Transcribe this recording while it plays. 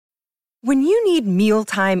When you need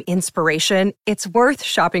mealtime inspiration, it's worth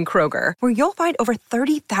shopping Kroger, where you'll find over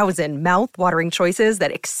 30,000 mouth-watering choices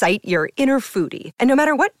that excite your inner foodie. And no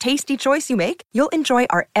matter what tasty choice you make, you'll enjoy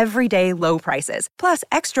our everyday low prices, plus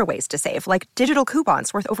extra ways to save, like digital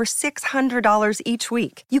coupons worth over $600 each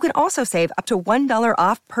week. You can also save up to $1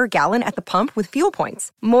 off per gallon at the pump with fuel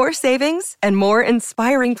points. More savings and more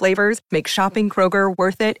inspiring flavors make shopping Kroger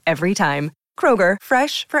worth it every time. Kroger,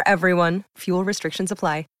 fresh for everyone. Fuel restrictions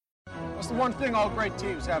apply. What's the one thing all great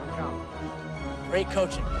teams have in common? Great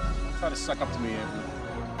coaching. Try to suck up to me, Anthony.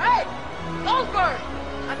 Hey! Goldberg!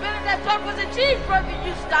 I bet if that truck was a cheeseburger,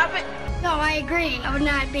 you stop it. No, I agree. I would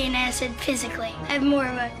not be an acid physically. I have more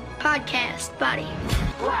of a podcast body.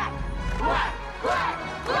 Quack! Quack! Quack!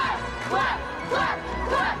 Quack! Quack! Quack!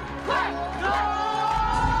 Quack! Quack!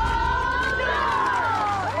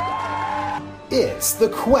 No! It's the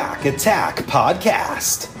Quack Attack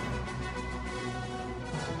Podcast.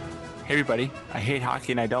 Hey everybody, I hate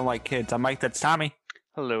hockey and I don't like kids. I'm Mike, that's Tommy.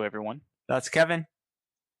 Hello everyone. That's Kevin.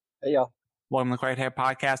 Hey y'all. Welcome to the Quack Attack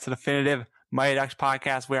Podcast, the definitive Mighty Ducks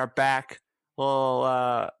podcast. We are back.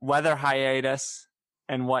 Little weather hiatus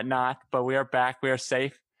and whatnot, but we are back. We are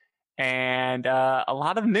safe. And a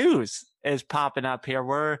lot of news is popping up here.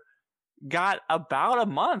 We're got about a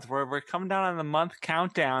month. We're coming down on the month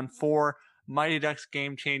countdown for Mighty Ducks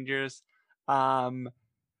Game Changers.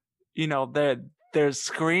 There's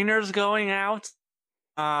screeners going out.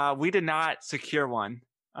 We did not secure one.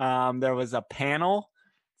 There was a panel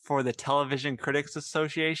for the Television Critics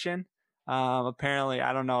Association. Apparently,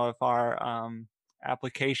 I don't know if our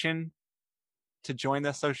application to join the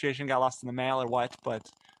association got lost in the mail or what, but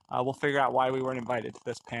we'll figure out why we weren't invited to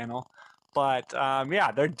this panel. But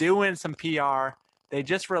they're doing some PR. They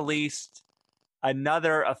just released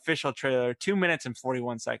another official trailer, 2 minutes and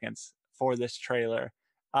 41 seconds for this trailer.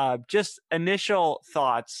 Just initial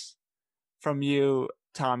thoughts from you,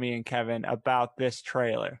 Tommy and Kevin, about this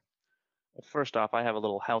trailer. Well, first off, I have a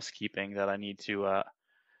little housekeeping that I need to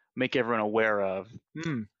make everyone aware of.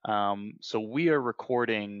 So we are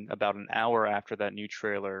recording about an hour after that new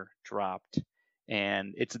trailer dropped,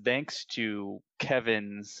 and it's thanks to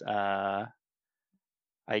Kevin's,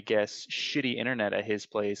 shitty internet at his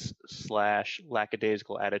place /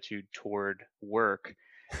 lackadaisical attitude toward work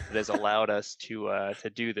that has allowed us to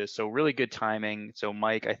do this. So really good timing. So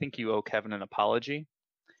Mike, I think you owe Kevin an apology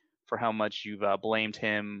for how much you've blamed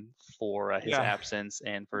him for his absence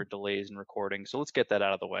and for delays in recording. So let's get that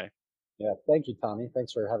out of the way. Yeah, thank you, Tommy.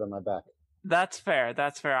 Thanks for having my back. That's fair.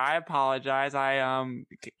 I apologize. I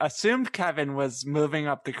assumed Kevin was moving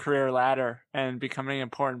up the career ladder and becoming an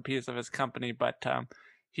important piece of his company, but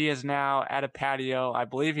he is now at a patio. I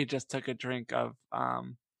believe he just took a drink of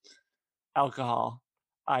alcohol.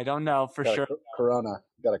 I don't know for sure. Corona.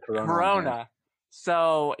 Got a Corona. Corona.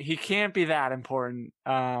 So he can't be that important.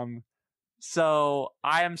 So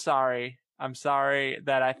I am sorry. I'm sorry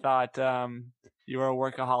that I thought you were a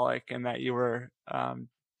workaholic and that you were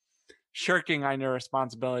shirking on your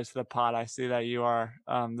responsibilities to the pod. I see that you are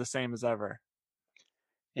the same as ever.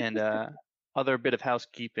 And other bit of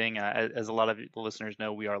housekeeping, as a lot of the listeners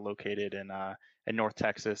know, we are located in North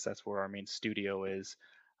Texas. That's where our main studio is.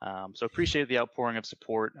 So appreciate the outpouring of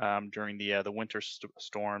support during the winter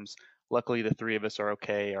storms. Luckily, the three of us are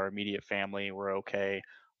okay. Our immediate family, we're okay.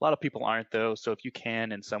 A lot of people aren't, though. So if you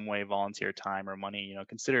can, in some way, volunteer time or money,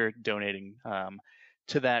 consider donating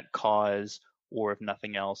to that cause, or if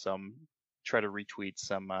nothing else, try to retweet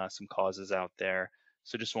some causes out there.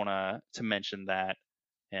 So just want to mention that,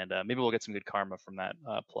 and maybe we'll get some good karma from that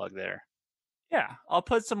plug there. Yeah, I'll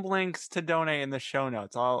put some links to donate in the show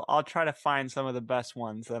notes. I'll try to find some of the best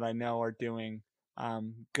ones that I know are doing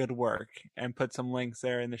good work and put some links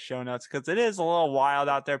there in the show notes, because it is a little wild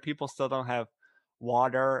out there. People still don't have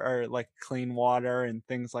water or like clean water and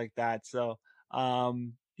things like that. So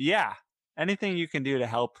anything you can do to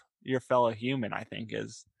help your fellow human, I think,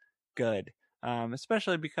 is good.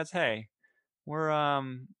 Especially because, hey,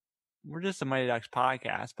 we're just a Mighty Ducks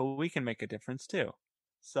podcast, but we can make a difference too.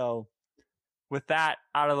 So with that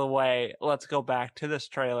out of the way, let's go back to this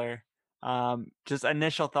trailer. Just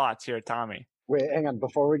initial thoughts here, Tommy. Wait, hang on.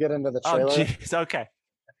 Before we get into the trailer. Oh, jeez. Okay.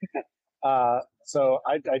 So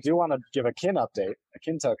I do want to give a kin update, a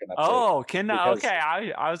kin token update. Oh, kin. Okay.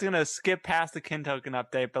 I was going to skip past the kin token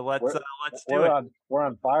update, but let's do it. We're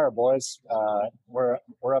on fire, boys. We're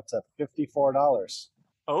up to $54.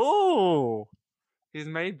 Oh, he's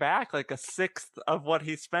made back like a sixth of what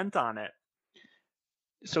he spent on it.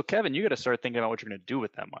 So, Kevin, you got to start thinking about what you're going to do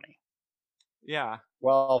with that money. Yeah.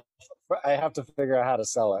 Well, I have to figure out how to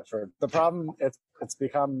sell it. For the problem, it's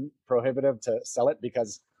become prohibitive to sell it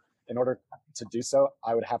because in order to do so,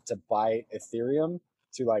 I would have to buy Ethereum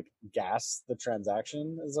to like gas the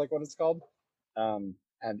transaction, is like what it's called. And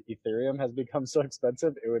Ethereum has become so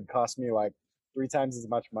expensive, it would cost me like 3 times as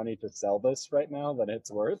much money to sell this right now than it's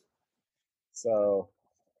worth. So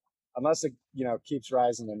unless it, keeps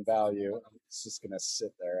rising in value, it's just going to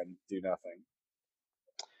sit there and do nothing.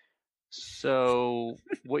 So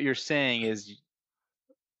what you're saying is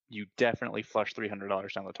you definitely flush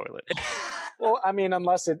 $300 down the toilet. Well, I mean,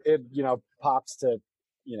 unless it pops to,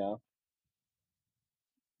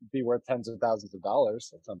 be worth tens of thousands of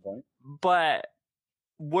dollars at some point. But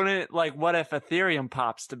wouldn't, like, what if Ethereum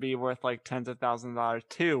pops to be worth like tens of thousands of dollars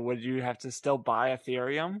too? Would you have to still buy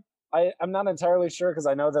Ethereum? I'm not entirely sure because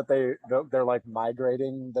I know that they're like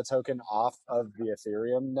migrating the token off of the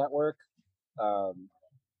Ethereum network.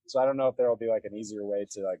 So I don't know if there will be like an easier way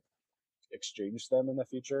to like exchange them in the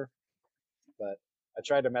future. But I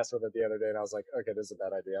tried to mess with it the other day and I was like, okay, this is a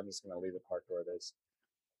bad idea. I'm just going to leave it parked where it is.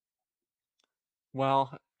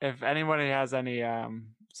 Well, if anybody has any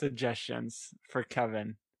suggestions for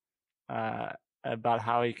Kevin about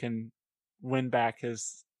how he can win back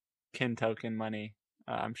his kin token money,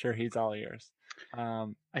 I'm sure he's all ears. I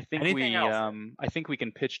think we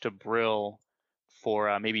can pitch to Brill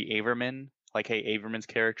for maybe Averman. Like, hey, Averman's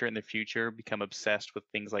character in the future become obsessed with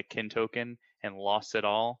things like kin token and lost it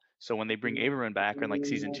all. So when they bring Averman back in like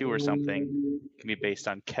season 2 or something, it can be based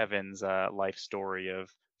on Kevin's life story of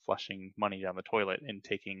flushing money down the toilet and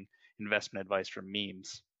taking investment advice from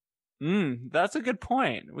memes. That's a good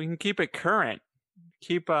point. We can keep it current.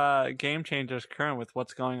 Keep Game Changers current with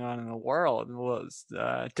what's going on in the world. We'll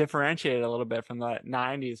differentiate a little bit from the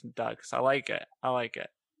 90s ducks. I like it. I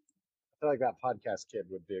feel like that podcast kid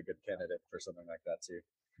would be a good candidate for something like that too.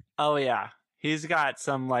 Oh yeah, he's got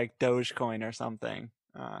some like Dogecoin or something.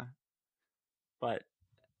 But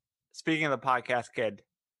speaking of the podcast kid,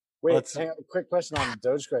 wait, quick question on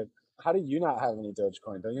Dogecoin. How do you not have any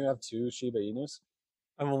Dogecoin? Don't you have 2 Shiba Inus?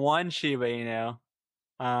 I have 1 Shiba Inu.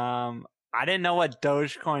 I didn't know what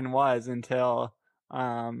Dogecoin was until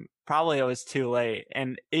probably it was too late.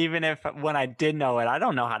 And even when I did know it, I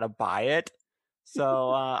don't know how to buy it. So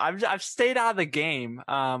I've stayed out of the game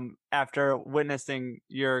after witnessing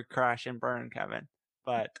your crash and burn, Kevin.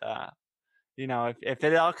 But if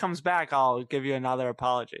it all comes back, I'll give you another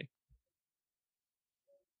apology.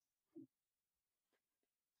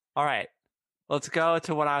 All right, let's go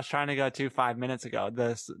to what I was trying to go to 5 minutes ago.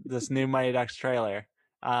 This new Mighty Ducks trailer.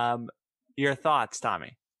 Your thoughts,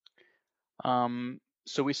 Tommy?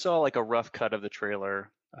 So we saw like a rough cut of the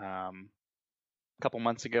trailer a couple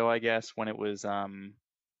months ago, I guess, when it was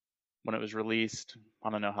released. I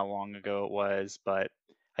don't know how long ago it was, but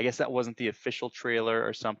I guess that wasn't the official trailer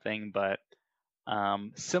or something, but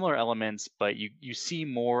similar elements, but you see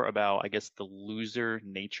more about, I guess, the loser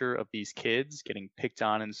nature of these kids getting picked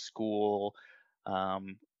on in school,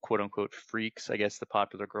 quote unquote freaks, I guess the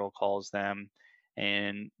popular girl calls them,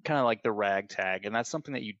 and kind of like the ragtag. And that's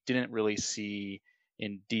something that you didn't really see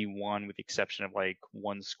in D1 with the exception of like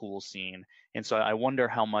one school scene. And so I wonder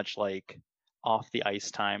how much like off the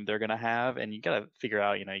ice time they're going to have. And you got to figure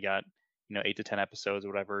out, you got 8 to 10 episodes or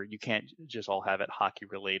whatever. You can't just all have it hockey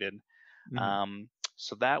related. Mm-hmm.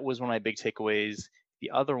 So that was one of my big takeaways.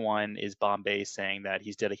 The other one is Bombay saying that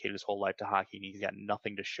he's dedicated his whole life to hockey and he's got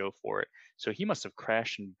nothing to show for it. So he must have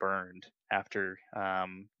crashed and burned after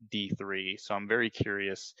D3. So I'm very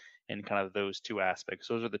curious in kind of those 2 aspects.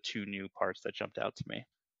 Those are the 2 new parts that jumped out to me.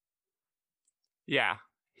 Yeah,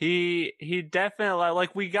 he definitely,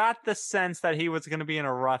 like, we got the sense that he was going to be in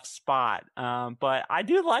a rough spot. But I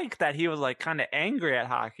do like that he was like kind of angry at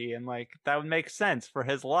hockey, and like that would make sense for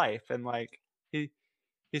his life. And like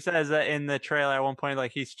he says that in the trailer at one point,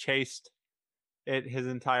 like he's chased it his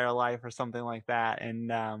entire life or something like that, and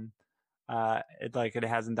it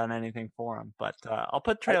hasn't done anything for him. But I'll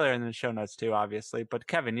put trailer in the show notes too, obviously. But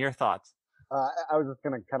Kevin, your thoughts? I was just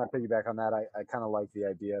gonna kind of piggyback on that. I kind of like the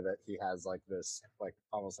idea that he has like this like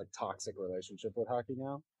almost like toxic relationship with hockey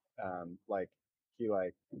now. Like he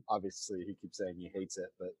obviously he keeps saying he hates it,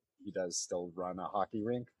 but he does still run a hockey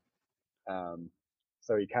rink.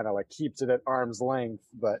 So he kind of like keeps it at arm's length,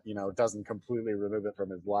 but doesn't completely remove it from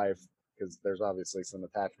his life because there's obviously some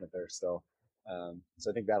attachment there still.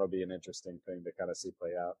 So I think that'll be an interesting thing to kind of see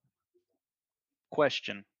play out.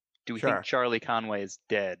 Question: do we think Charlie Conway is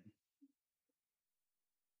dead?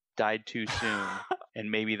 Died too soon,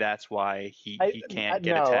 and maybe that's why he can't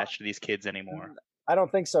get attached to these kids anymore. I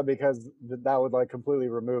don't think so, because that would like completely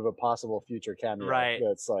remove a possible future cameo. Right.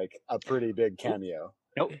 That's like a pretty big cameo.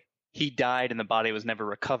 Nope. He died and the body was never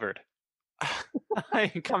recovered.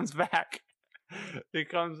 He comes back. He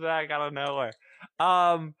comes back out of nowhere.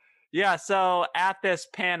 Yeah, so at this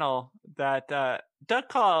panel that Doug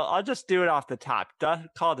called, I'll just do it off the top. Doug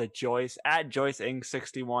called it Joyce at Joyce Inc.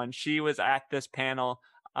 61. She was at this panel.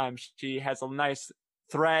 She has a nice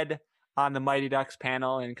thread on the Mighty Ducks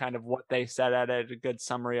panel and kind of what they said at it, a good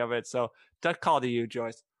summary of it. So Doug called to you,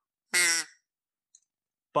 Joyce.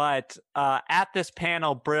 But at this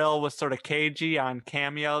panel, Brill was sort of cagey on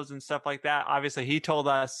cameos and stuff like that. Obviously, he told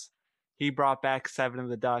us he brought back 7 of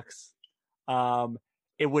the Ducks.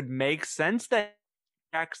 It would make sense that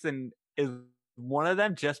Jackson is one of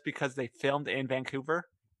them just because they filmed in Vancouver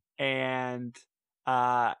and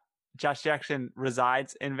Josh Jackson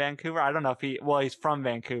resides in Vancouver. I don't know if he's from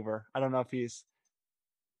Vancouver. I don't know if he's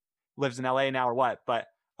lives in LA now or what, but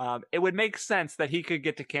it would make sense that he could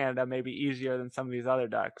get to Canada maybe easier than some of these other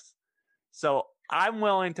Ducks. So I'm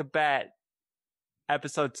willing to bet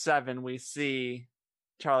episode 7 we see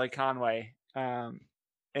Charlie Conway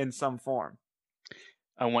in some form.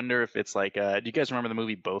 I wonder if it's like, do you guys remember the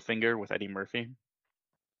movie Bowfinger with Eddie Murphy?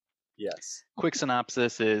 Yes. Quick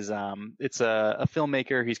synopsis is it's a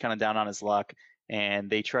filmmaker. He's kind of down on his luck,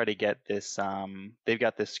 and they try to get this. They've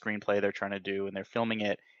got this screenplay they're trying to do, and they're filming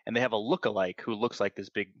it. And they have a lookalike who looks like this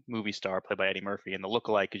big movie star played by Eddie Murphy, and the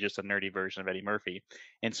lookalike is just a nerdy version of Eddie Murphy.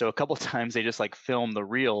 And so a couple times they just like film the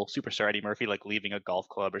real superstar Eddie Murphy like leaving a golf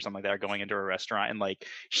club or something like that, or going into a restaurant and like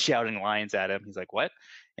shouting lines at him. He's like, "What?"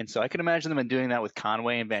 And so I can imagine them doing that with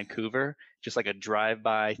Conway in Vancouver, just like a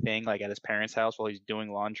drive-by thing, like at his parents' house while he's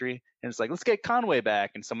doing laundry. And it's like, "Let's get Conway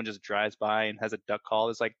back," and someone just drives by and has a duck call.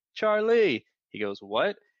 It's like, "Charlie." He goes,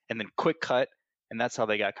 "What?" And then quick cut, and that's how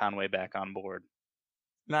they got Conway back on board.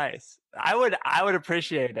 Nice. I would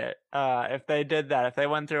appreciate it if they did that, if they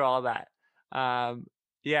went through all that.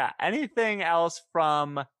 Yeah. Anything else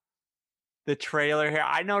from the trailer here?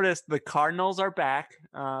 I noticed the Cardinals are back.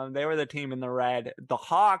 They were the team in the red. The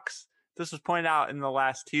Hawks, this was pointed out in the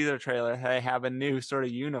last teaser trailer, they have a new sort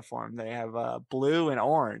of uniform. They have blue and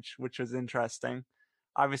orange, which was interesting.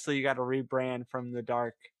 Obviously, you got to rebrand from the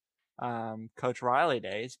dark Coach Riley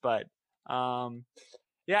days, but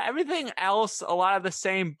yeah, everything else, a lot of the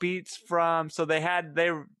same beats from, so they had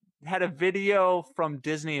a video from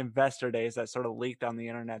Disney Investor Days that sort of leaked on the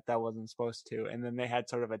internet that wasn't supposed to. And then they had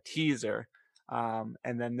sort of a teaser. And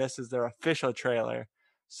then this is their official trailer.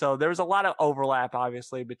 So there was a lot of overlap,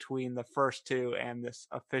 obviously, between the first two and this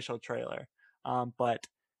official trailer. But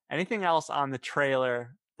anything else on the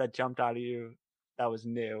trailer that jumped out of you that was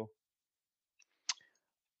new?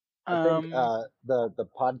 I think the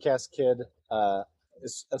podcast kid,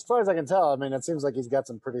 as far as I can tell, I mean, it seems like he's got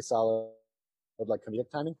some pretty solid like comedic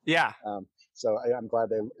timing. Yeah. So I'm glad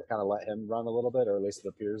they kind of let him run a little bit, or at least it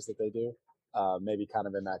appears that they do. Maybe kind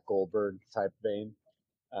of in that Goldberg type vein.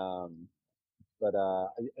 But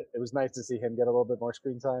it was nice to see him get a little bit more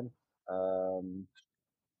screen time.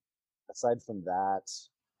 Aside from that,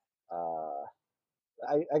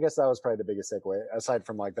 I guess that was probably the biggest takeaway. Aside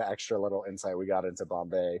from like the extra little insight we got into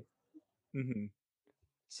Bombay. Mm-hmm.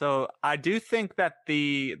 So I do think that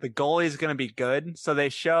the goalie is going to be good. So they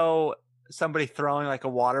show somebody throwing like a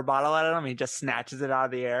water bottle at him. He just snatches it out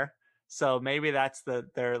of the air. So maybe that's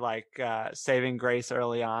their like saving grace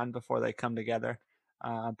early on before they come together.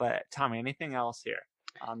 But Tommy, anything else here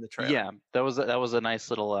on the trailer? Yeah, that was a nice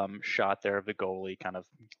little shot there of the goalie, kind of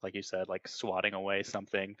like you said, like swatting away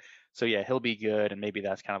something. So yeah, he'll be good, and maybe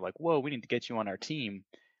that's kind of like, whoa, we need to get you on our team.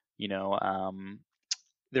 You know,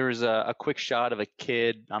 there was a quick shot of a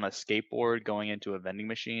kid on a skateboard going into a vending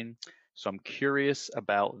machine. So I'm curious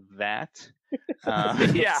about that.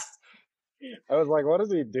 Yeah. I was like, what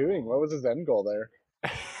is he doing? What was his end goal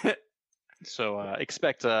there? So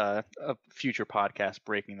expect a future podcast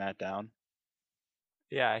breaking that down.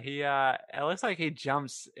 Yeah, it looks like he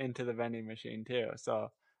jumps into the vending machine too. So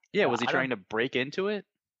yeah, was he trying to break into it?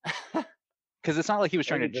 Because it's not like he was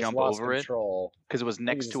trying to jump over it. Because it was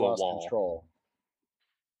next to a wall. Control.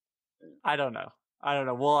 I don't know.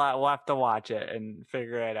 We'll have to watch it and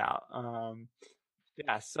figure it out.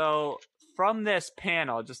 Yeah. So from this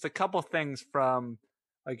panel, just a couple things from,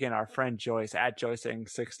 again, our friend Joyce at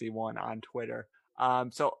JoyceIng61 on Twitter.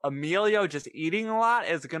 So Emilio just eating a lot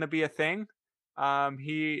is going to be a thing.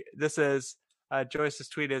 Joyce's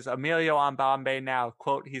tweet is Emilio on Bombay now.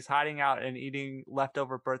 Quote, he's hiding out and eating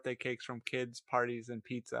leftover birthday cakes from kids' parties and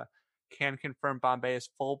pizza. Can confirm Bombay is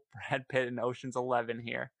full Brad Pitt in Ocean's 11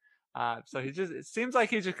 here. So it seems like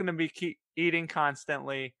he's just going to be eating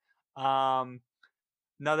constantly.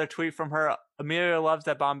 Another tweet from her. Emilio loves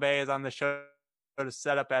that Bombay is on the show to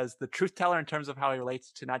set up as the truth teller in terms of how he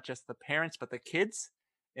relates to not just the parents, but the kids,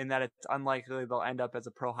 in that it's unlikely they'll end up as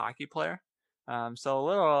a pro hockey player. So a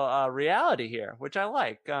little reality here, which I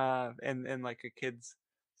like in like a kid's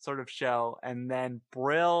sort of show. And then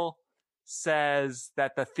Brill says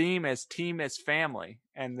that the theme is team is family,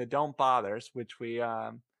 and the Don't Bothers, which we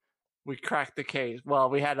cracked the case. Well,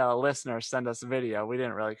 we had a listener send us a video. We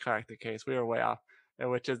didn't really crack the case. We were way off,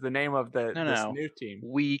 which is the name of this new team.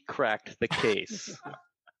 We cracked the case.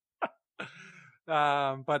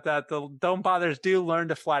 But that the Don't Bothers do learn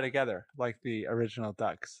to fly together like the original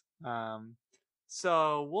Ducks.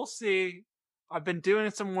 So we'll see. I've been doing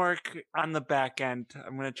some work on the back end.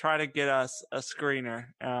 I'm going to try to get us a screener,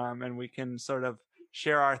 and we can sort of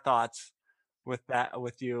share our thoughts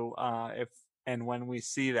with you if and when we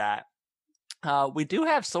see that. We do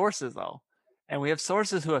have sources though, and we have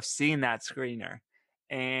sources who have seen that screener,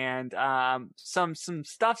 and some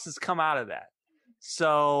stuff has come out of that.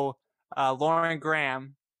 So Lauren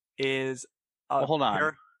Graham is. Hold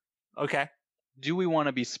on. Okay. Do we want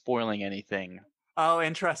to be spoiling anything? Oh,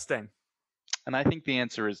 interesting. And I think the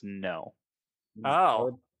answer is no.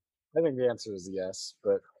 Oh. I think the answer is yes,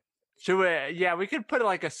 but should we? Yeah, we could put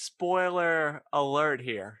like a spoiler alert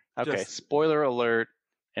here. Okay, spoiler alert,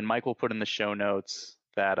 and Mike will put in the show notes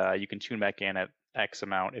that you can tune back in at X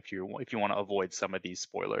amount if you want to avoid some of these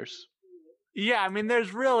spoilers. Yeah, I mean,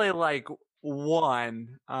 there's really like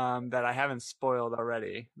one that I haven't spoiled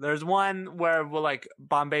already. There's one where like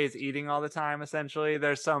Bombay is eating all the time. Essentially,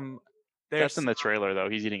 that's in the trailer though.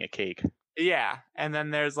 He's eating a cake. Yeah, and then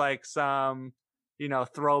there's like some,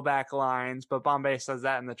 throwback lines, but Bombay says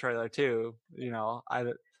that in the trailer too.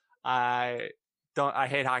 I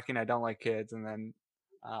hate hockey and I don't like kids. And then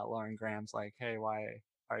Lauren Graham's like, hey, why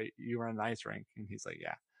are you in an ice rink? And he's like,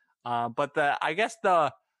 yeah. But I guess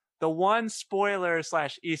the one spoiler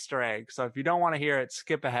 / Easter egg, so if you don't want to hear it,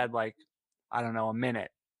 skip ahead like, I don't know, a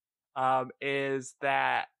minute, is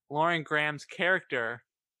that Lauren Graham's character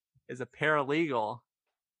is a paralegal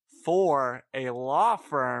for a law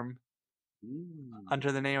firm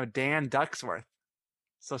under the name of Dan Ducksworth.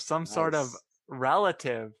 So some sort of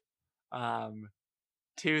relative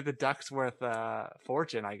to the Ducksworth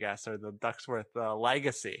fortune, I guess, or the Ducksworth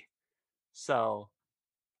legacy. So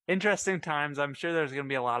interesting times. I'm sure there's going to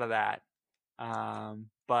be a lot of that.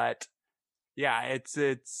 But yeah,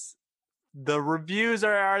 it's the reviews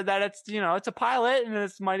are that it's, it's a pilot and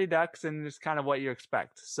it's Mighty Ducks and it's kind of what you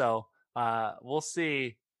expect. So we'll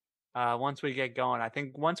see once we get going. I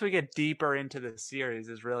think once we get deeper into the series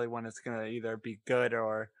is really when it's going to either be good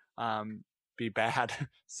or be bad.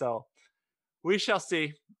 So we shall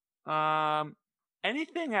see.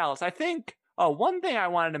 Anything else? I think, one thing I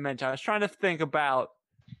wanted to mention, I was trying to think about,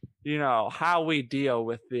 how we deal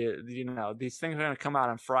with these things are going to come out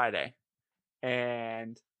on Friday.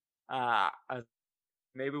 And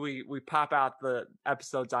maybe we pop out the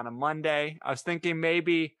episodes on a Monday. I was thinking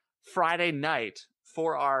maybe Friday night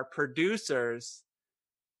for our producers,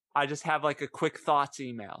 I just have like a quick thoughts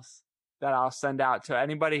emails that I'll send out to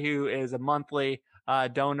anybody who is a monthly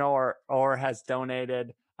donor or has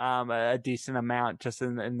donated a decent amount just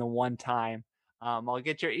in the one time. I'll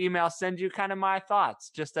get your email, send you kind of my thoughts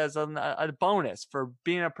just as a bonus for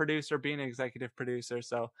being a producer, being an executive producer.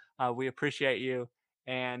 So we appreciate you.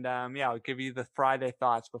 And I'll give you the Friday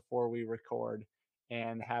thoughts before we record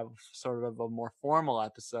and have sort of a more formal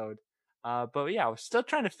episode. But yeah, we're still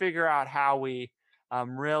trying to figure out how we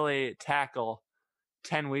really tackle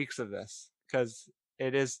 10 weeks of this, because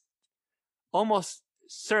it is almost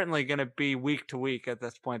certainly going to be week to week at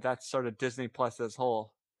this point. That's sort of Disney Plus's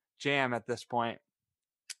whole jam at this point.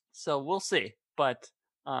 So we'll see. But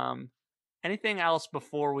anything else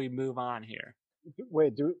before we move on here?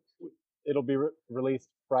 Wait, it'll be released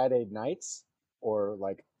Friday nights or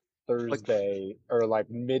like Thursday or like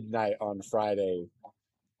midnight on Friday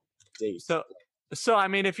date? So I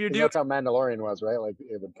mean, if you do, that's how Mandalorian was, right? Like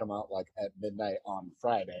it would come out like at midnight on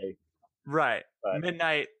Friday. Right. But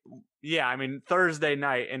midnight. Yeah. I mean, Thursday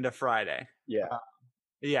night into Friday. Yeah.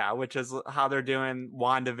 Yeah. Which is how they're doing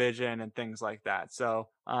WandaVision and things like that. So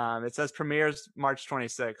it says premieres March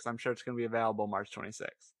 26th. I'm sure it's going to be available March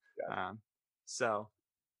 26th. Yeah. So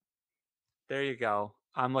there you go.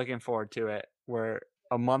 I'm looking forward to it. We're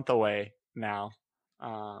a month away now.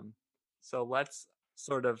 So let's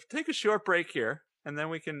sort of take a short break here, and then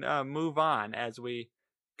we can move on as we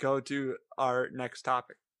go to our next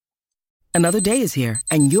topic. Another day is here,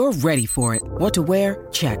 and you're ready for it. What to wear?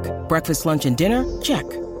 Check. Breakfast, lunch, and dinner? Check.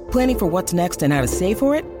 Planning for what's next and how to save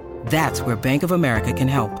for it? That's where Bank of America can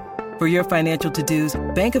help. For your financial to-dos,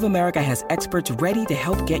 Bank of America has experts ready to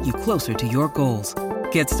help get you closer to your goals.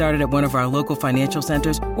 Get started at one of our local financial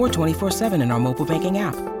centers or 24/7 in our mobile banking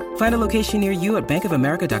app. Find a location near you at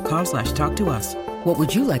bankofamerica.com/talktous. What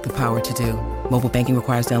would you like the power to do? Mobile banking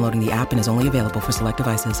requires downloading the app and is only available for select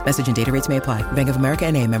devices. Message and data rates may apply. Bank of America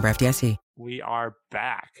N.A., member FDIC. We are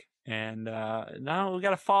back. And now we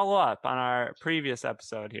got to follow up on our previous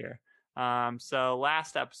episode here. So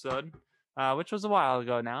last episode, which was a while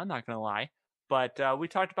ago now, I'm not going to lie. But we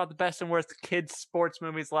talked about the best and worst kids' sports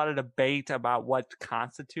movies. A lot of debate about what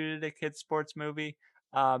constituted a kids' sports movie.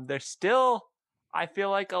 There's still, I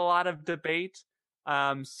feel like, a lot of debate.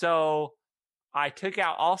 So I took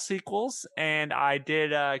out all sequels and I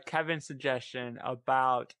did Kevin's suggestion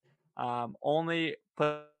about only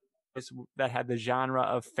put that had the genre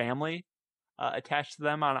of family attached to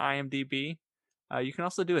them on IMDb. You can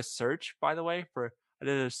also do a search, by the way, I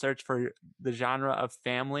did a search for the genre of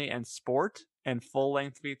family and sport and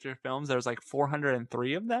full-length feature films. There's like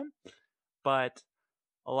 403 of them, but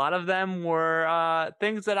a lot of them were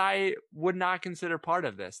things that I would not consider part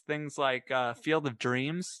of this. Things like Field of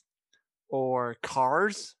Dreams or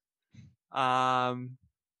Cars. But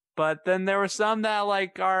then there were some that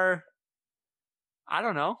are, I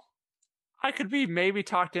don't know. I could be maybe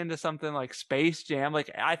talked into something like Space Jam.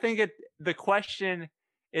 I think the question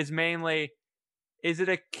is mainly, is it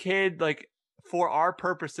a kid, for our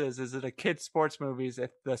purposes, is it a kid sports movies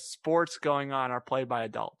if the sports going on are played by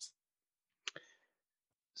adults?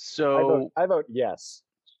 So I vote yes.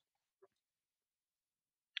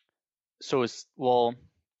 So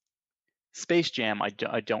Space Jam I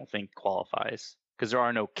don't think qualifies because there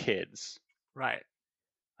are no kids. Right.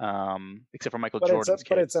 Except for Michael Jordan's kids.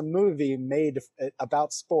 But it's a movie made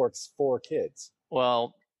about sports for kids.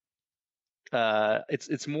 Well,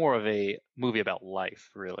 it's more of a movie about life,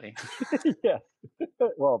 really. Yeah.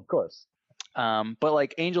 Well, of course.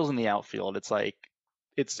 But Angels in the Outfield,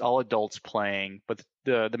 it's all adults playing, but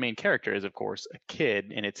the main character is, of course, a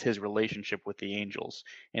kid, and it's his relationship with the Angels.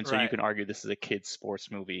 And so you can argue this is a kid's sports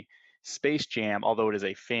movie. Space Jam, although it is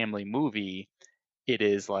a family movie, it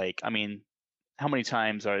is how many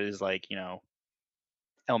times is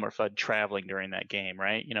Elmer Fudd traveling during that game,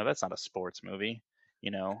 right? That's not a sports movie,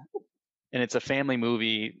 and it's a family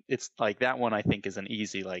movie. It's that one I think is an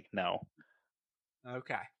easy no.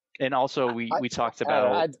 Okay. And also we talked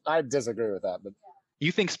about. I disagree with that, but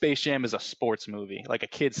you think Space Jam is a sports movie, like a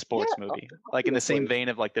kid's sports movie, in the same vein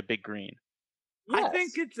of The Big Green? Yes. I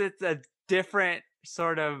think it's a different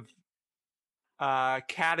sort of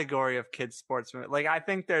category of kids sports movie. I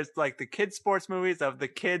think there's the kids sports movies of the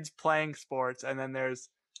kids playing sports, and then there's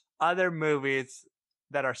other movies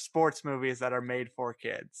that are sports movies that are made for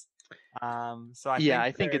kids.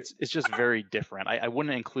 I think it's just very different. I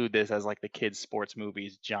wouldn't include this as the kids sports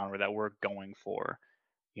movies genre that we're going for.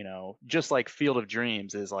 Just like Field of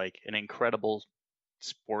Dreams is an incredible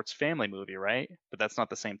sports family movie, right? But that's not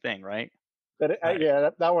the same thing, right? But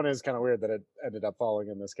that one is kind of weird that it ended up falling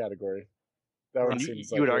in this category. That one seems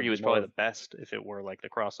you would argue it's probably the best if it were the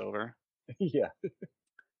crossover. Yeah.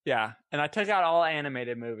 Yeah, and I took out all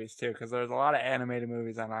animated movies too because there's a lot of animated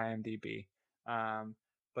movies on IMDb.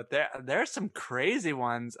 But there's some crazy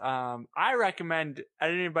ones. I recommend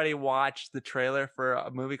anybody watch the trailer for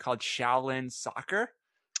a movie called Shaolin Soccer.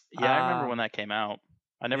 Yeah, I remember when that came out.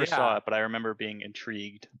 I never saw it, but I remember being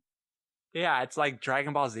intrigued. Yeah, it's like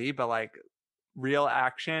Dragon Ball Z, but real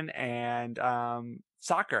action and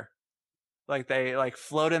soccer. They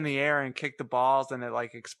float in the air and kick the balls, and it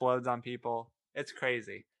explodes on people. It's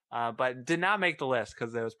crazy. But did not make the list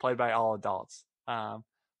because it was played by all adults.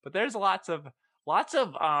 But there's lots of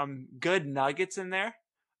good nuggets in there.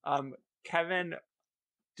 Kevin,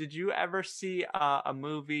 did you ever see a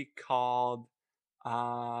movie called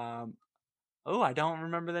I don't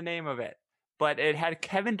remember the name of it, but it had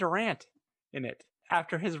Kevin Durant in it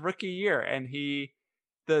after his rookie year, and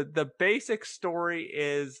the basic story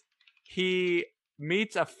is he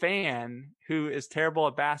meets a fan who is terrible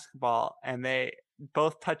at basketball, and they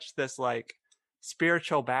both touch this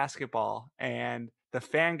spiritual basketball, and the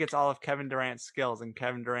fan gets all of Kevin Durant's skills, and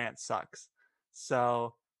Kevin Durant sucks.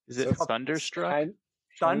 So is it Thunderstruck?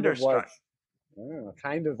 Thunderstruck.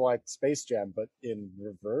 Kind of like Space Jam, but in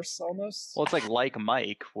reverse almost. Well, it's like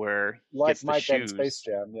Mike, where he gets Mike the and shoes. Space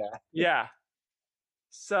Jam, yeah. Yeah.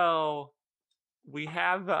 So we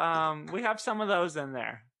have some of those in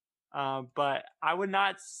there, but I would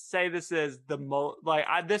not say this is the most.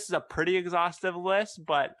 This is a pretty exhaustive list,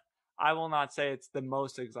 but I will not say it's the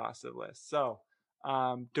most exhaustive list. So,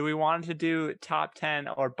 do we want to do top 10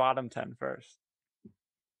 or bottom 10 first?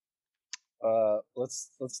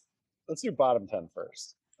 Let's do bottom 10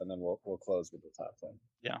 first, and then we'll close with the top 10.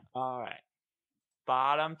 Yeah. All right.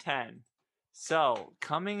 Bottom 10. So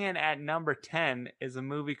coming in at number 10 is a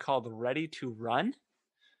movie called Ready to Run.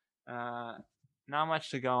 not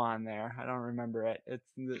much to go on there. I don't remember it.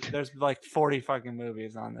 There's like 40 fucking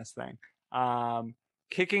movies on this thing.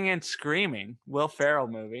 Kicking and Screaming, Will Ferrell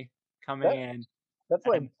movie coming in. That's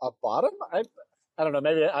like a bottom. I don't know.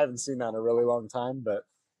 Maybe I haven't seen that in a really long time, but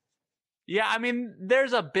yeah, I mean,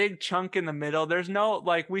 there's a big chunk in the middle. There's no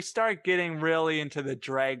like we start getting really into the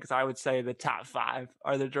dregs. I would say the top 5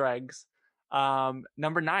 are the dregs.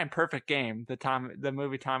 Number 9, Perfect Game, the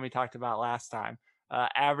movie Tommy talked about last time.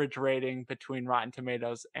 Average rating between Rotten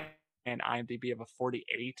Tomatoes and IMDb of a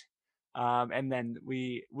 48. And then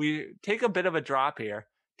we take a bit of a drop here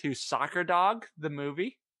to Soccer Dog, the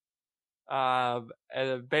movie.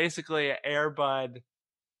 Basically Air Bud,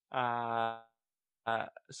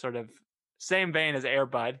 sort of same vein as Air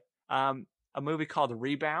Bud. A movie called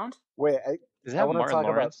Rebound. Wait, is that Martin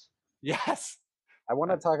Lawrence? Yes. I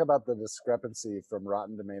want to talk about the discrepancy from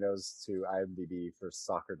Rotten Tomatoes to IMDb for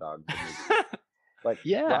Soccer Dog. The movie. Like,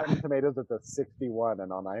 Rotten Tomatoes it's a 61,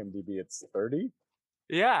 and on IMDb it's 30.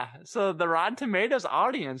 Yeah, so the Rotten Tomatoes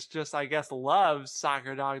audience just, I guess, loves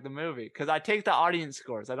Soccer Dog the movie because I take the audience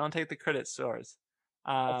scores. I don't take the critic scores.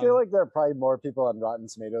 I feel like there are probably more people on Rotten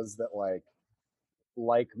Tomatoes that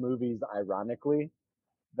like movies ironically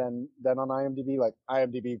than on IMDb. Like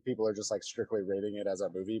IMDb people are just like strictly rating it as a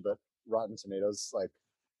movie, but Rotten Tomatoes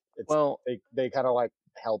they kind of like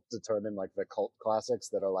help determine like the cult classics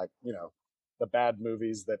that are like, you know, the bad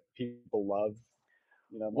movies that people love.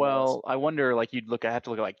 You know, well, I wonder, like, I have to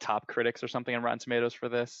look at like top critics or something on Rotten Tomatoes for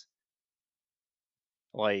this.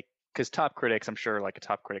 Like, because top critics, I'm sure like a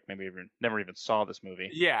top critic maybe never even saw this movie.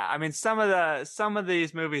 Yeah, I mean some of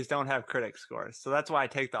these movies don't have critic scores, so that's why I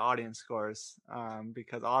take the audience scores,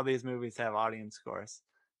 because all these movies have audience scores.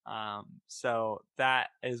 So that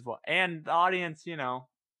is and the audience, you know,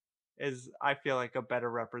 is I feel like a better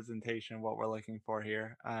representation of what we're looking for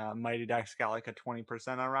here. Mighty Ducks got like a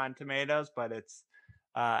 20% on Rotten Tomatoes, but it's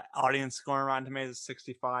audience score on Rotten Tomatoes is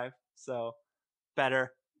 65, so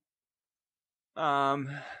better.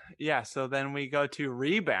 Yeah, so then we go to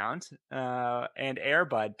Rebound, and Air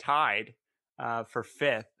Bud tied for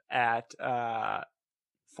 5th at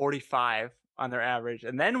 45 on their average.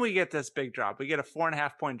 And then we get this big drop. We get a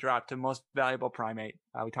 4.5 point drop to Most Valuable Primate.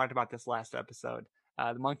 We talked about this last episode.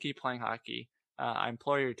 The monkey playing hockey. I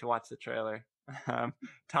implore you to watch the trailer.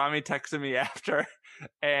 Tommy texted me after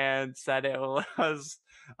and said it was,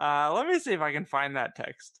 let me see if I can find that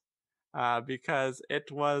text, because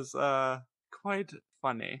it was quite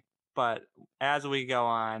funny. But as we go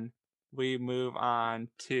on, we move on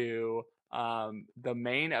to the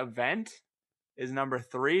main event is number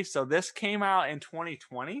 3. So this came out in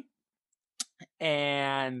 2020,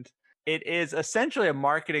 and it is essentially a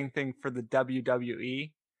marketing thing for the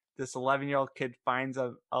WWE. This 11-year-old kid finds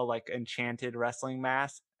a like enchanted wrestling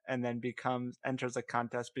mask and then enters a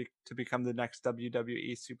contest to become the next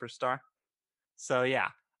WWE superstar. So yeah,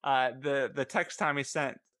 the text Tommy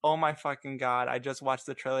sent, oh my fucking god, I just watched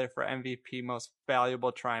the trailer for MVP Most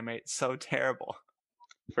Valuable Primate. So terrible.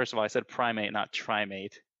 First of all, I said primate, not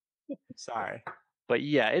trimate. Sorry. But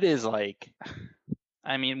yeah, it is like,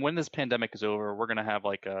 I mean, when this pandemic is over, we're going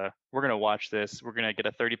to watch this. We're going to get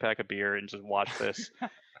a 30-pack of beer and just watch this,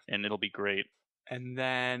 and it'll be great. And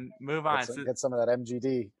then move on. Get some of that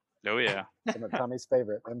MGD. Oh, yeah. Some of Tommy's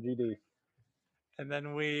favorite, MGD. And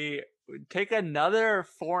then we take another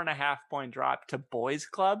 4.5 point drop to Boys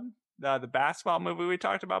Club, the basketball movie we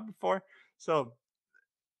talked about before. So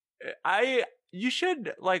you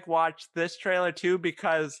should like watch this trailer too,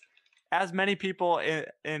 because as many people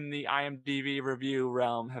in the IMDb review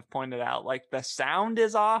realm have pointed out, like the sound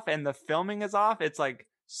is off and the filming is off. It's like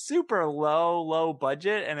super low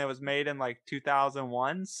budget, and it was made in like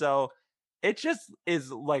 2001. So it just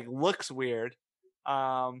is like looks weird.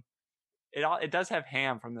 It does have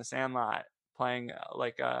Ham from The Sandlot playing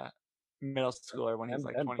like a middle schooler when he's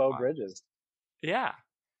like 25. Beau Bridges. Yeah.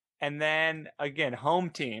 And then again, Home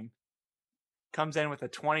Team comes in with a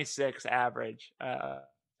 26 average.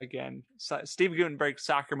 Again, Steve Guttenberg's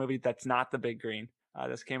soccer movie that's not The Big Green.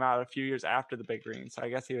 This came out a few years after The Big Green, so I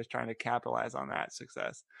guess he was trying to capitalize on that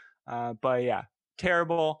success. But yeah,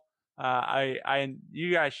 terrible.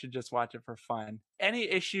 You guys should just watch it for fun. Any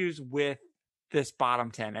issues with this bottom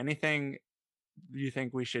 10? Anything you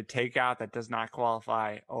think we should take out that does not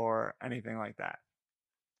qualify, or anything like that?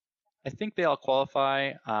 I think they all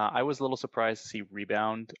qualify. I was a little surprised to see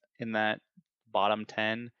Rebound in that bottom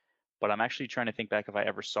 10, but I'm actually trying to think back if I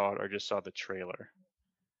ever saw it or just saw the trailer.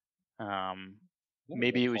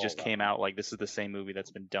 Maybe it just came out like this is the same movie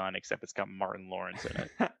that's been done, except it's got Martin Lawrence in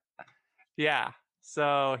it. Yeah.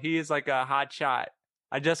 So he's like a hotshot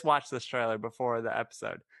I just watched this trailer before the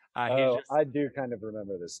episode. I do kind of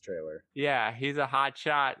remember this trailer. Yeah, he's a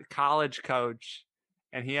hotshot college coach,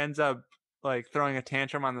 and he ends up like throwing a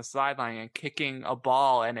tantrum on the sideline and kicking a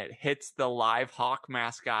ball, and it hits the live hawk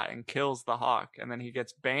mascot and kills the hawk, and then he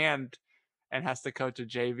gets banned and has to coach a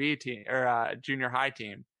JV team or a junior high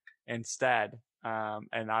team instead.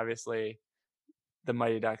 And obviously, the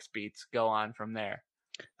Mighty Ducks beats go on from there.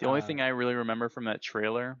 The only thing I really remember from that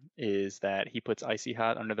trailer is that he puts Icy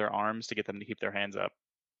Hot under their arms to get them to keep their hands up.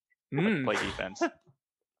 To play defense.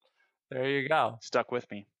 There you go. Stuck with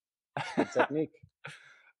me. Good technique.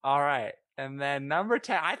 All right. And then number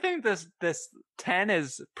 10, I think this 10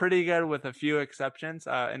 is pretty good with a few exceptions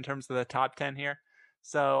in terms of the top 10 here.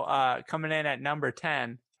 So coming in at number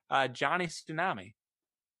 10, Johnny Tsunami.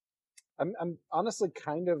 I'm honestly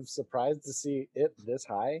kind of surprised to see it this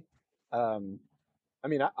high. I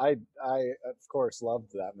mean, I of course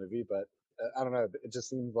loved that movie, but I don't know. It just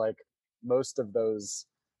seems like most of those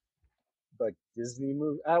like Disney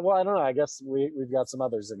movies. Well, I don't know. I guess we've got some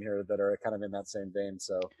others in here that are kind of in that same vein.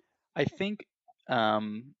 So I think a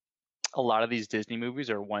lot of these Disney movies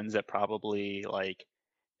are ones that probably like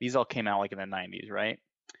these all came out like in the 90s, right?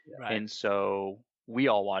 Right. And so we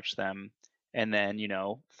all watched them. And then,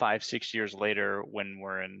 5-6 years later, when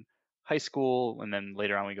we're in high school, and then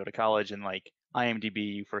later on we go to college, and like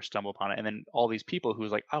IMDb, you first stumble upon it, and then all these people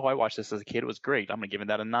who's like, oh, I watched this as a kid, it was great, I'm gonna give it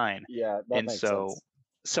that a 9. Yeah, that makes sense.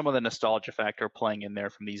 Some of the nostalgia factor playing in there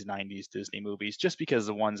from these 90s Disney movies, just because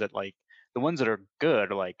the ones that are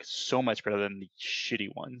good are like so much better than the shitty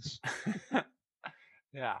ones.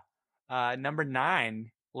 Yeah. Number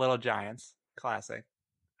 9, Little Giants, classic.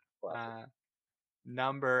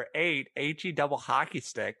 Number 8, HE Double Hockey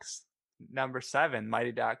Sticks. Number 7,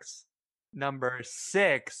 Mighty Ducks. Number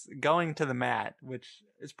 6, Going to the Mat, which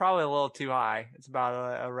is probably a little too high. It's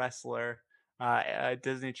about a wrestler, a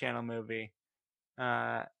Disney Channel movie.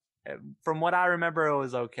 From what I remember, it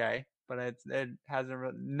was okay, but it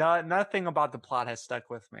hasn't nothing about the plot has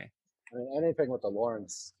stuck with me. I mean, anything with a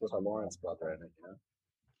Lawrence brother in it,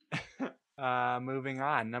 Moving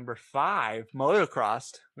on, number 5,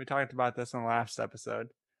 Motocrossed. We talked about this in the last episode.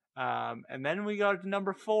 And then we go to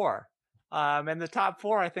number 4. And the top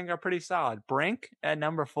 4 I think are pretty solid. Brink at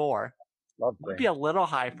number 4. Love Brink. Might be a little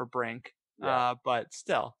high for Brink, but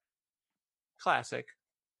still classic.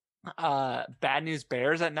 Bad News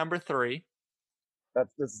Bears at number 3.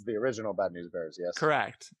 This is the original Bad News Bears, yes.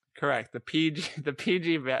 Correct. The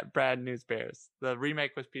PG Bad News Bears. The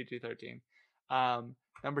remake was PG-13.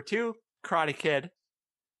 Number 2, Karate Kid.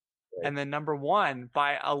 Right. And then number 1,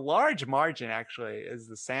 by a large margin, actually, is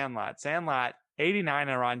The Sandlot. Sandlot, 89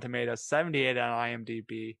 on Rotten Tomatoes, 78 on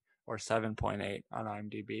IMDb, or 7.8 on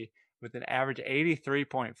IMDb, with an average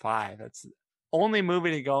 83.5. That's the only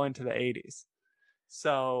movie to go into the 80s.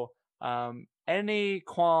 So, any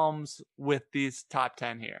qualms with these top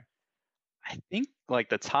 10 here? I think like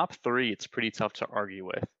the top 3, it's pretty tough to argue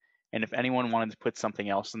with. And if anyone wanted to put something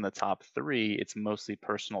else in the top 3, it's mostly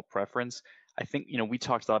personal preference. I think, we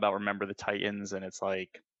talked a lot about Remember the Titans, and it's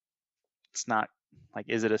like, it's not like,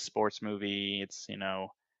 is it a sports movie? It's,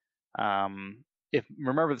 if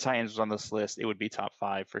Remember the Titans was on this list, it would be top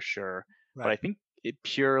 5 for sure. Right. But I think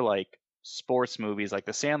pure like sports movies, like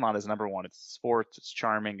The Sandlot is number 1. It's sports, it's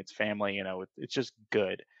charming, it's family, it's just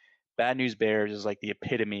good. Bad News Bears is like the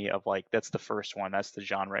epitome of like, that's the first one, that's the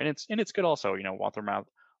genre, and it's good also.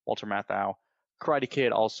 Walter Matthau. Karate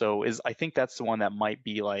Kid also is, I think that's the one that might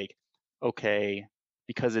be like, okay,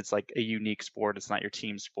 because it's like a unique sport, it's not your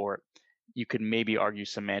team sport. You could maybe argue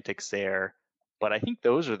semantics there, but I think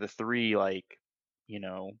those are the 3, like,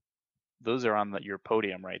 those are on your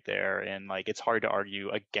podium right there, and like it's hard to argue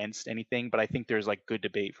against anything, but I think there's like good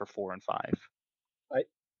debate for 4 and 5.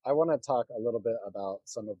 I want to talk a little bit about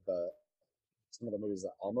some of the movies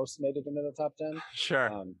that almost made it into the top 10. Sure.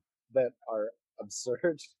 That are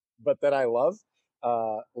absurd, but that I love.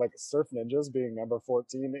 Like Surf Ninjas being number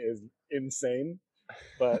 14 is insane,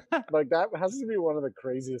 but like that has to be one of the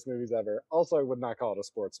craziest movies ever. Also, I would not call it a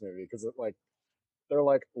sports movie because they're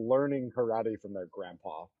like learning karate from their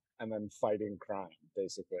grandpa and then fighting crime,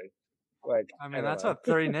 basically. Like, I mean, that's what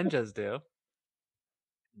 3 ninjas do.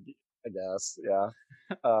 I guess, yeah.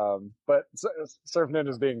 But Surf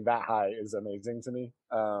Ninjas being that high is amazing to me.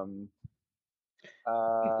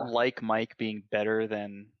 Like Mike being better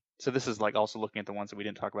than, so this is like also looking at the ones that we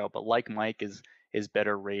didn't talk about, but Like Mike is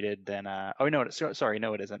better rated than no, it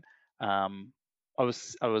isn't. I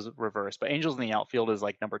was reversed, but Angels in the Outfield is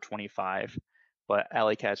like number 25, but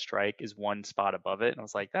Alley Cat Strike is 1 spot above it, and I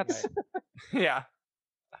was like, that's yeah,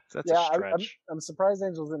 that's a stretch. I'm surprised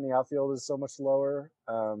Angels in the Outfield is so much lower.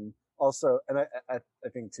 Also, and I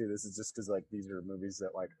think too, this is just because like these are movies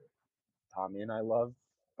that like Tommy and I love,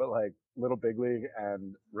 but like Little Big League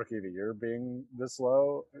and Rookie of the Year being this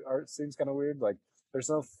low seems kind of weird. Like, there's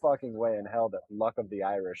no fucking way in hell that Luck of the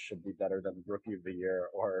Irish should be better than Rookie of the Year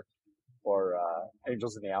or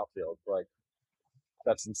Angels in the Outfield. Like,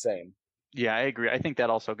 that's insane. Yeah, I agree. I think that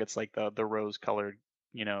also gets like the rose colored,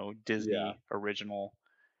 Disney Yeah. original.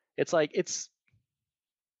 It's like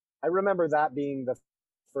I remember that being the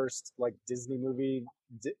first like Disney movie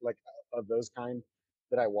like of those kind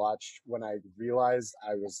that I watched when I realized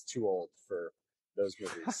I was too old for those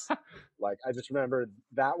movies. Like, I just remember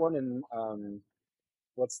that one and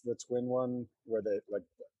what's the twin one where they like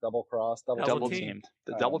double Double Teamed.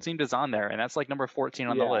 The Double Teamed is on there, and that's like number 14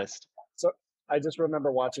 on the list. So I just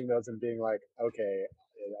remember watching those and being like, okay,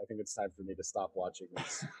 I think it's time for me to stop watching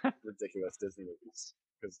these ridiculous Disney movies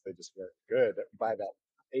because they just weren't good by that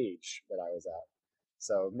age that I was at.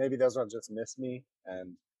 So maybe those ones just missed me,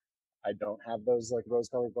 and I don't have those like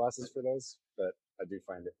rose-colored glasses for those. But I do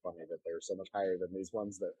find it funny that they're so much higher than these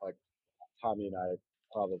ones that like Tommy and I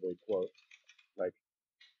probably quote like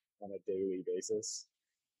on a daily basis.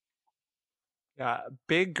 Yeah,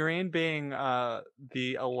 Big Green being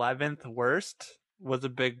the 11th worst was a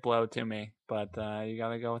big blow to me, but you got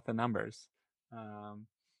to go with the numbers.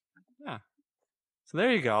 Yeah. So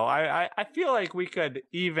there you go. I feel like we could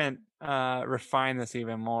even refine this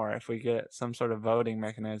even more if we get some sort of voting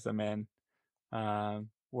mechanism in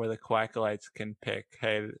where the Quackalites can pick,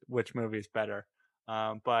 hey, which movie is better.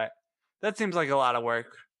 But that seems like a lot of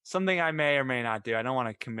work. Something I may or may not do. I don't want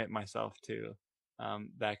to commit myself to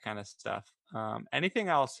that kind of stuff. Anything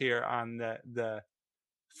else here on the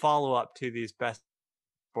follow-up to these best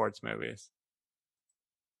sports movies?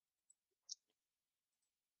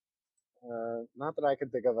 Not that I can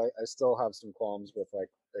think of. I still have some qualms with like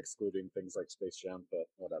excluding things like Space Jam, but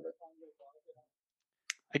whatever.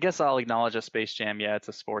 I guess I'll acknowledge a Space Jam. Yeah, it's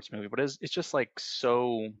a sports movie, but it's just like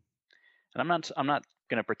so. And I'm not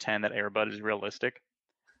gonna pretend that Air Bud is realistic,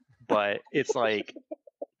 but it's like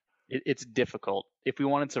it's difficult. If we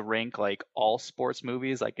wanted to rank like all sports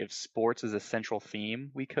movies, like if sports is a central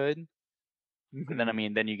theme, we could. And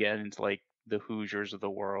then then you get into like the Hoosiers of the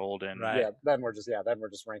world, and yeah, then we're just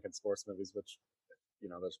ranking sports movies, which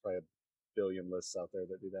there's probably a billion lists out there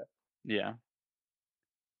that do that. Yeah.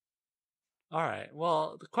 All right.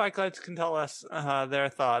 Well, the Quacklights can tell us their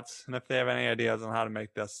thoughts, and if they have any ideas on how to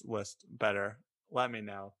make this list better, let me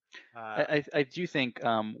know. I do think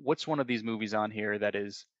what's one of these movies on here that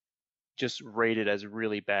is just rated as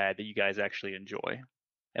really bad that you guys actually enjoy?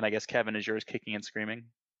 And I guess Kevin, is yours Kicking and Screaming?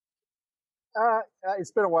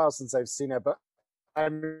 It's been a while since I've seen it, but I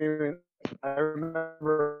mean, I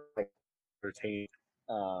remember like entertained.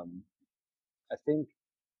 I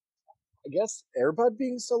guess Air Bud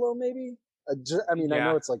being so low, maybe. I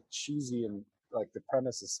know it's like cheesy and like the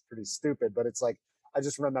premise is pretty stupid, but it's like I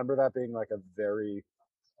just remember that being like a very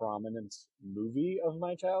prominent movie of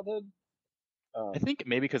my childhood. I think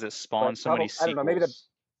maybe because it spawned so many sequels. I don't know.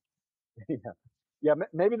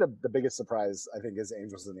 Maybe the biggest surprise I think is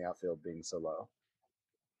Angels in the Outfield being so low.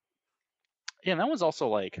 Yeah, and that was also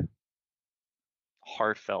like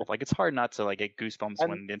heartfelt. Like it's hard not to like get goosebumps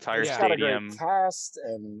when the entire stadium. Got a great cast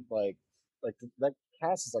and like that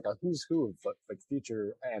cast is like a who's who of like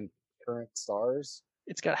future and current stars.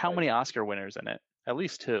 It's got how many Oscar winners in it? At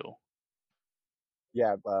least 2.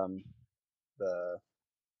 Yeah, the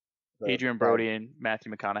Adrian Brody and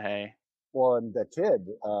Matthew McConaughey. Well, and the kid,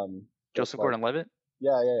 Joseph Gordon-Levitt.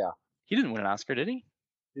 Yeah. He didn't win an Oscar, did he?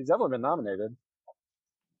 He's definitely been nominated,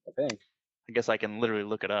 I think. I guess I can literally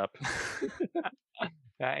look it up.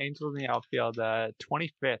 Angels in the Outfield,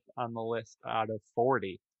 25th on the list out of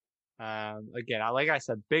 40. Again, like I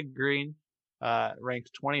said, Big Green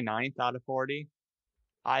ranked 29th out of 40.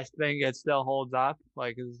 I think it still holds up.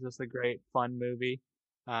 Like, it's just a great, fun movie.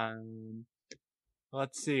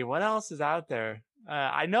 Let's see. What else is out there?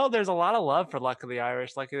 I know there's a lot of love for Luck of the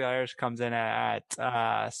Irish. Luck of the Irish comes in at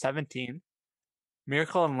 17.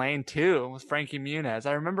 Miracle in Lane 2 with Frankie Muniz.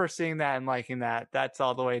 I remember seeing that and liking that. That's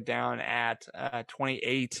all the way down at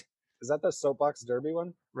 28. Is that the Soapbox Derby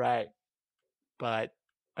one? Right. But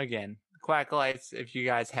again, Quackalites, if you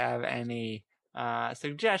guys have any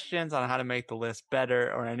suggestions on how to make the list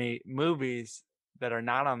better or any movies that are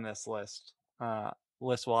not on this list,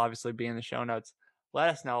 list will obviously be in the show notes. Let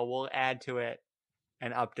us know. We'll add to it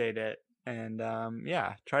and update it. And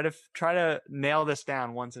try to nail this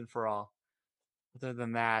down once and for all. Other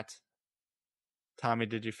than that, Tommy,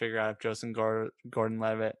 did you figure out if Joseph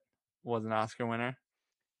Gordon-Levitt was an Oscar winner?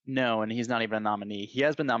 No, and he's not even a nominee. He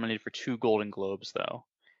has been nominated for 2 Golden Globes, though.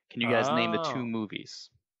 Can you guys name the 2 movies?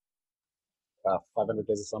 500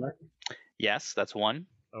 Days of Summer. Yes, that's one.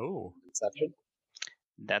 Oh, Inception.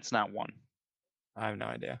 That's not one. I have no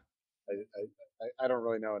idea. I don't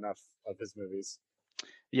really know enough of his movies.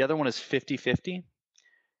 The other one is 50-50.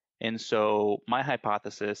 And so my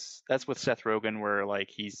hypothesis, that's with Seth Rogen, where like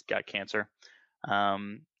he's got cancer,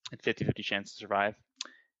 and 50-50 chance to survive.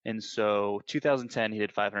 And so 2010, he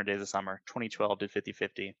did 500 Days of Summer. 2012 did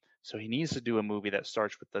 50-50. So he needs to do a movie that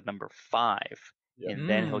starts with the number 5, and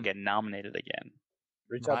then he'll get nominated again.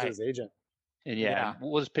 Reach out to his agent. And yeah,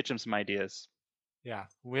 we'll just pitch him some ideas. Yeah,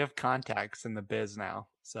 we have contacts in the biz now,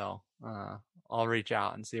 so I'll reach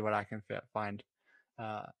out and see what I can find.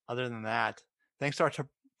 Other than that, thanks to our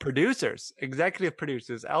producers, executive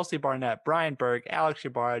producers, Elsie Barnett, Brian Berg, Alex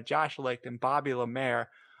Ybarra, Josh Licht, and Bobby Lemaire.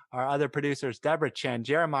 Our other producers, Deborah Chen,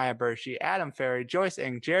 Jeremiah Bershi, Adam Ferry, Joyce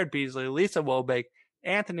Ng, Jared Beasley, Lisa Wobeck,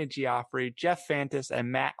 Anthony Giaffrey, Jeff Fantis,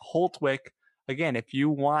 and Matt Holtwick. Again, if you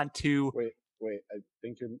want to... Wait, I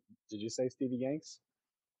think did you say Stevie Yanks?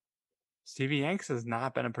 Stevie Yanks has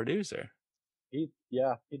not been a producer. He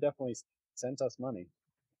definitely sent us money.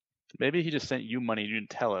 Maybe he just sent you money. You didn't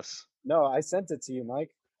tell us. No, I sent it to you,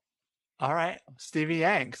 Mike. All right, Stevie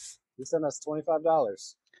Yanks. He sent us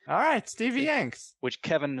 $25. All right, Stevie Yanks. Which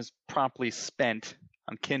Kevin has promptly spent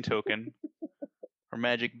on Kintoken or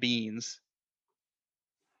Magic Beans.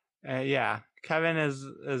 Yeah, Kevin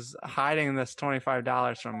is hiding this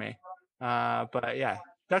 $25 from me. But yeah,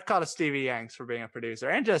 that's called a Stevie Yanks for being a producer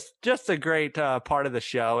and just a great part of the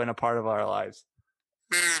show and a part of our lives.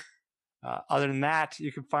 Other than that,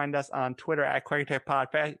 you can find us on Twitter at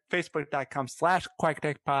QuackAttackPod,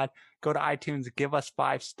 Facebook.com/QuackAttackPod. Go to iTunes, give us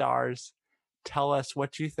 5 stars. Tell us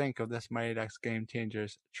what you think of this Mighty Ducks Game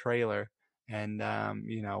Changers trailer and,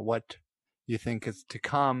 what you think is to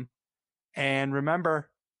come. And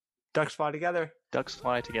remember, Ducks fly together. Ducks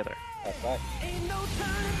fly together. That's right. Ain't no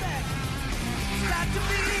turning back. Got to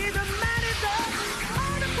be the Mighty Ducks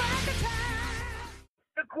on the Quack Attack.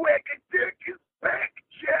 The Quack Attack is back,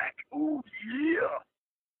 Jack. Oh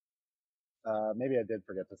yeah. Maybe I did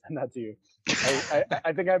forget to send that to you.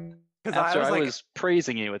 I think After I was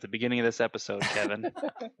praising you at the beginning of this episode, Kevin.